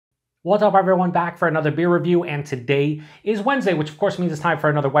What's up, everyone? Back for another beer review, and today is Wednesday, which of course means it's time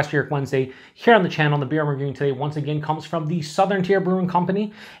for another West York Wednesday here on the channel. The beer I'm reviewing today once again comes from the Southern Tier Brewing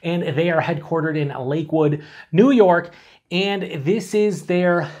Company, and they are headquartered in Lakewood, New York, and this is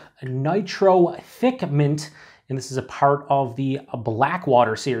their Nitro Thick Mint, and this is a part of the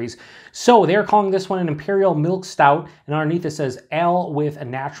Blackwater series. So they're calling this one an Imperial Milk Stout, and underneath it says ale with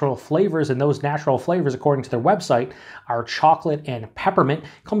natural flavors, and those natural flavors, according to their website, are chocolate and peppermint.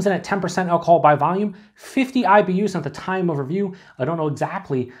 Comes in at 10% alcohol by volume, 50 IBUs at the time of review. I don't know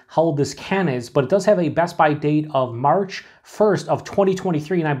exactly how old this can is, but it does have a best by date of March 1st of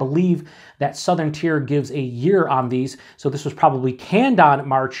 2023, and I believe that Southern Tier gives a year on these, so this was probably canned on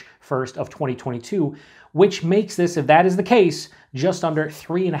March 1st of 2022, which makes this, if that is the case, just under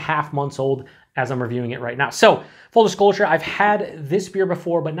 3.5 months old as I'm reviewing it right now. So, full disclosure, I've had this beer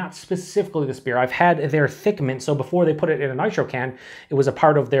before, but not specifically this beer. I've had their Thick Mint, so before they put it in a nitro can, it was a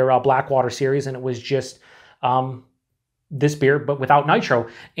part of their Blackwater series, and it was just this beer, but without nitro.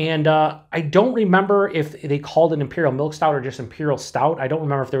 And I don't remember if they called it Imperial Milk Stout or just Imperial Stout. I don't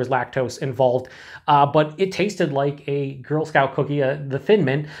remember if there was lactose involved, but it tasted like a Girl Scout cookie, the Thin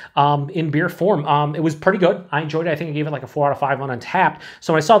Mint, in beer form. It was pretty good. I enjoyed it. I think I gave it like a 4 out of 5 on Untappd.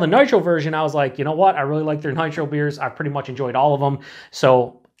 So when I saw the nitro version, I was like, you know what? I really like their nitro beers. I've pretty much enjoyed all of them.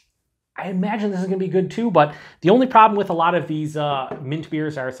 So I imagine this is going to be good too, but the only problem with a lot of these mint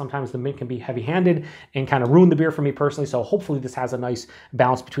beers are sometimes the mint can be heavy-handed and kind of ruin the beer for me personally, so hopefully this has a nice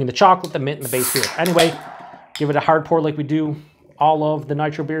balance between the chocolate, the mint, and the base beer. Anyway, give it a hard pour like we do all of the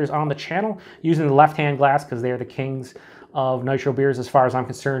nitro beers on the channel, using the left-hand glass because they're the kings of nitro beers as far as I'm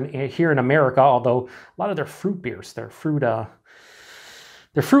concerned here in America, although a lot of their fruit beers, their fruit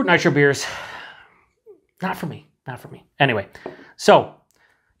nitro beers, not for me. Anyway, so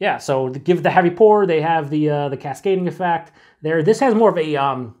yeah, so to give the heavy pour, they have the cascading effect there. This has more of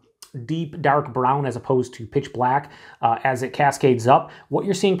a deep dark brown as opposed to pitch black as it cascades up. What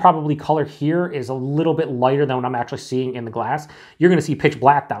you're seeing probably color here is a little bit lighter than what I'm actually seeing in the glass. You're going to see pitch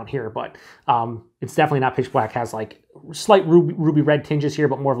black down here, but it's definitely not pitch black. It has like slight ruby red tinges here,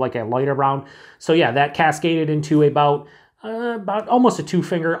 but more of like a lighter brown. So yeah, that cascaded into about almost a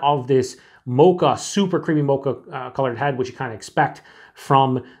 2-finger of this mocha, super creamy mocha colored head, which you kind of expect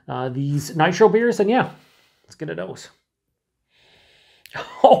from these nitro beers. And yeah, let's get a dose.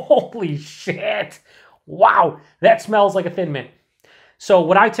 Holy shit. Wow, that smells like a Thin Mint. So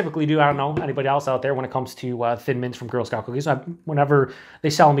what I typically do, I don't know anybody else out there when it comes to Thin Mints from Girl Scout cookies, whenever they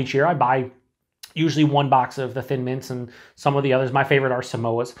sell them each year, I buy usually 1 box of the Thin Mints, and some of the others. My favorite are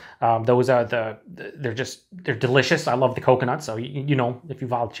Samoas. Those are they're delicious. I love the coconut, so you know, if you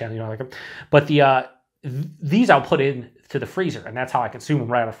follow the channel, you know I like them. But these I'll put in to the freezer, and that's how I consume them,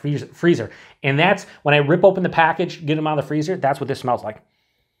 right out of the freezer. And that's when I rip open the package, get them out of the freezer, that's what this smells like.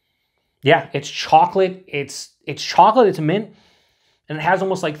 Yeah, it's chocolate. It's chocolate. It's mint, and it has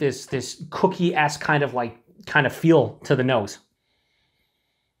almost like this cookie-esque kind of feel to the nose.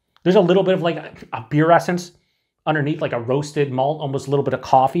 There's a little bit of like a beer essence underneath, like a roasted malt, almost a little bit of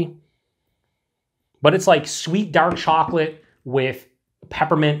coffee. But it's like sweet dark chocolate with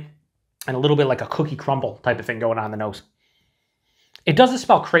peppermint and a little bit like a cookie crumble type of thing going on in the nose. It doesn't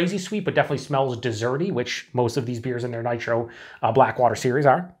smell crazy sweet, but definitely smells desserty, which most of these beers in their Nitro Blackwater series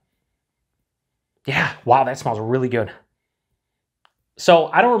are. Yeah, wow, that smells really good. So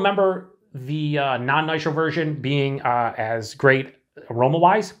I don't remember the non-nitro version being as great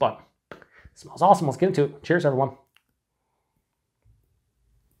aroma-wise, but it smells awesome. Let's get into it. Cheers, everyone.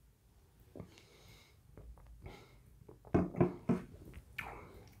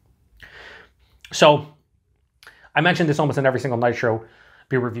 So I mentioned this almost in every single nitro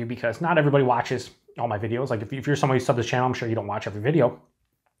beer review because not everybody watches all my videos. Like if you're somebody who subs this channel, I'm sure you don't watch every video.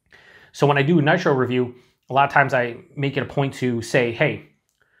 So when I do a nitro review, a lot of times I make it a point to say, hey,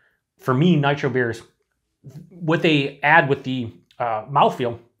 for me, nitro beers, what they add with the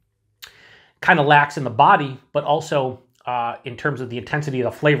mouthfeel kind of lacks in the body, but also in terms of the intensity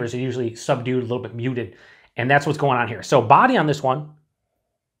of the flavors, they're usually subdued, a little bit muted. And that's what's going on here. So body on this one,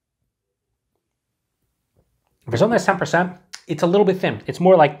 for something that's 10%, it's a little bit thin. It's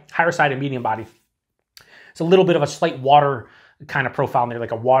more like higher side and medium body. It's a little bit of a slight water kind of profile in there,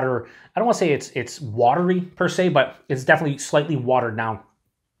 like a water. I don't want to say it's watery per se, but it's definitely slightly watered down.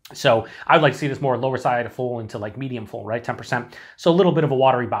 So I would like to see this more lower side of full into like medium full, right? 10%. So a little bit of a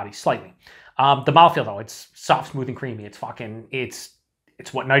watery body, slightly. The mouthfeel though, it's soft, smooth, and creamy. It's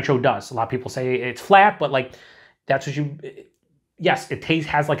what nitro does. A lot of people say it's flat, but like that's what you. Yes, it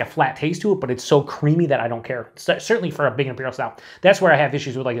has like a flat taste to it, but it's so creamy that I don't care. Certainly for a big Imperial Stout. That's where I have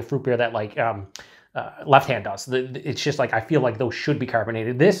issues with like a fruit beer that like left hand does. It's just like, I feel like those should be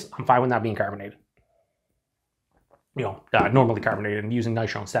carbonated. This, I'm fine with not being carbonated. You know, normally carbonated and using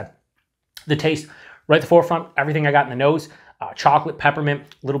nitro instead. The taste, right at the forefront, everything I got in the nose, chocolate, peppermint,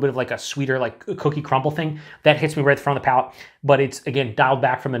 a little bit of like a sweeter, like cookie crumble thing. That hits me right at the front of the palate, but it's, again, dialed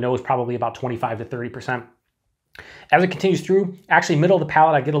back from the nose, probably about 25 to 30%. As it continues through, actually middle of the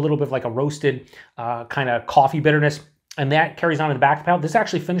palate, I get a little bit of like a roasted kind of coffee bitterness, and that carries on in the back of the palate. This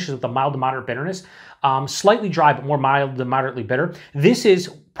actually finishes with a mild to moderate bitterness. Slightly dry, but more mild to moderately bitter. This is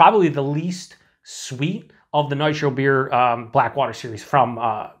probably the least sweet of the nitro beer Blackwater series from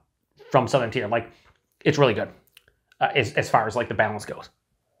Southern Tier. Like, it's really good as far as like the balance goes.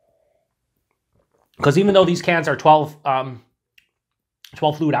 Because even though these cans are 12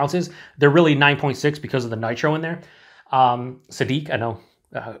 fluid ounces, they're really 9.6 because of the nitro in there. Sadiq, I know,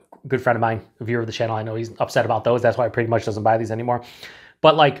 a good friend of mine, a viewer of the channel, I know he's upset about those. That's why he pretty much doesn't buy these anymore.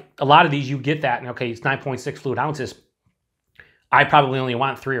 But like a lot of these, you get that, and okay, it's 9.6 fluid ounces. I probably only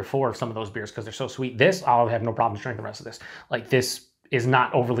want 3 or 4 of some of those beers because they're so sweet. This, I'll have no problem drinking the rest of this. Like, this is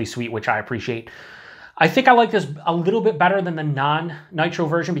not overly sweet, which I appreciate. I think I like this a little bit better than the non-nitro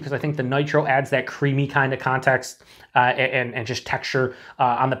version because I think the nitro adds that creamy kind of context and just texture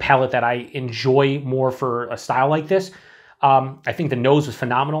on the palate that I enjoy more for a style like this. I think the nose was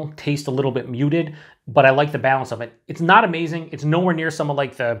phenomenal, taste a little bit muted, but I like the balance of it. It's not amazing. It's nowhere near some of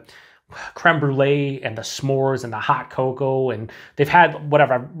like the creme brulee and the s'mores and the hot cocoa, and they've had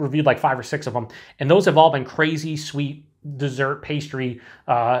whatever, I've reviewed like 5 or 6 of them, and those have all been crazy sweet dessert pastry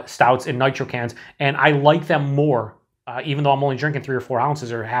stouts in nitro cans, and I like them more, even though I'm only drinking 3 or 4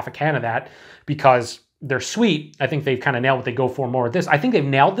 ounces or half a can of that, because they're sweet. I think they've kind of nailed what they go for more with this. I think they've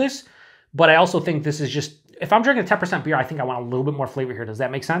nailed this, but I also think this is just, if I'm drinking a 10% beer, I think I want a little bit more flavor here. Does that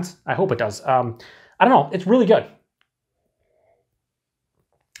make sense? I hope it does. I don't know. It's really good.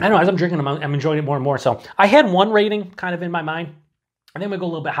 I don't know, as I'm drinking them, I'm enjoying it more and more. So I had 1 rating kind of in my mind. I think I'm going to go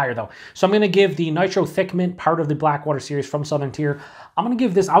a little bit higher, though. So I'm going to give the Nitro Thick Mint, part of the Blackwater series from Southern Tier, I'm going to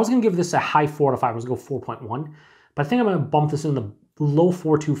give this, I was going to give this a high 4 to 5. I was going to go 4.1. But I think I'm going to bump this in the low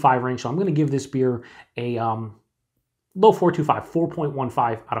 4.25 range. So I'm going to give this beer a low 4.25,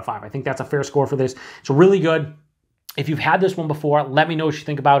 4.15 out of 5. I think that's a fair score for this. It's really good. If you've had this one before, let me know what you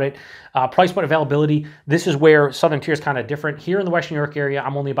think about it. Price point availability, this is where Southern Tier is kind of different. Here in the Western New York area,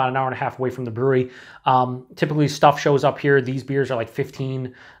 I'm only about an hour and a half away from the brewery. Typically, stuff shows up here. These beers are like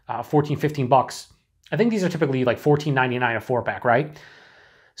 14, 15 bucks. I think these are typically like $14.99 a 4-pack, right?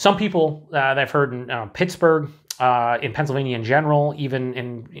 Some people that I've heard in Pittsburgh, in Pennsylvania in general, even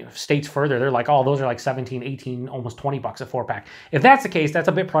in states further, they're like, oh, those are like 17, 18, almost 20 bucks a 4-pack. If that's the case, that's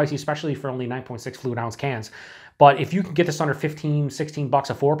a bit pricey, especially for only 9.6 fluid ounce cans. But if you can get this under 15, 16 bucks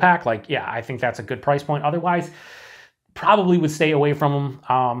a 4-pack, like, yeah, I think that's a good price point. Otherwise, probably would stay away from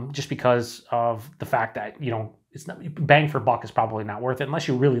them just because of the fact that, you know, it's not, bang for buck is probably not worth it unless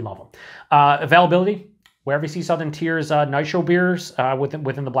you really love them. Availability, wherever you see Southern Tier's nitro beers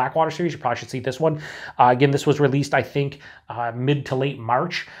within the Blackwater series, you probably should see this one. Again, this was released, I think, mid to late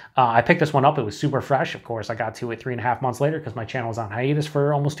March. I picked this one up. It was super fresh. Of course, I got to it 3.5 months later because my channel was on hiatus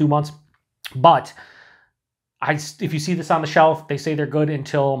for almost 2 months. But if you see this on the shelf, they say they're good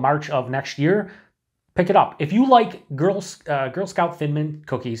until March of next year, pick it up. If you like Girl Scout Thin Mint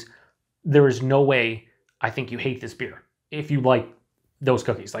cookies, there is no way I think you hate this beer. If you like those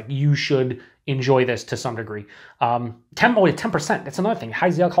cookies, like, you should enjoy this to some degree. 10%, that's another thing.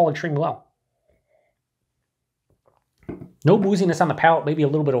 Hides the alcohol extremely well. No booziness on the palate, maybe a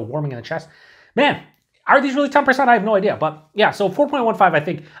little bit of warming in the chest. Man, are these really 10%? I have no idea. But yeah, so 4.15, I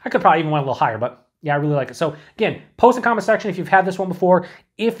think I could probably even went a little higher, but yeah, I really like it. So again, post in the comment section if you've had this one before.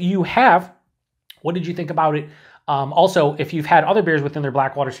 If you have, what did you think about it? Also, if you've had other beers within their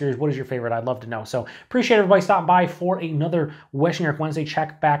Blackwater series, what is your favorite? I'd love to know. So appreciate everybody stopping by for another Western New York Wednesday.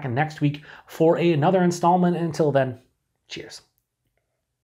 Check back next week for another installment. And until then, cheers.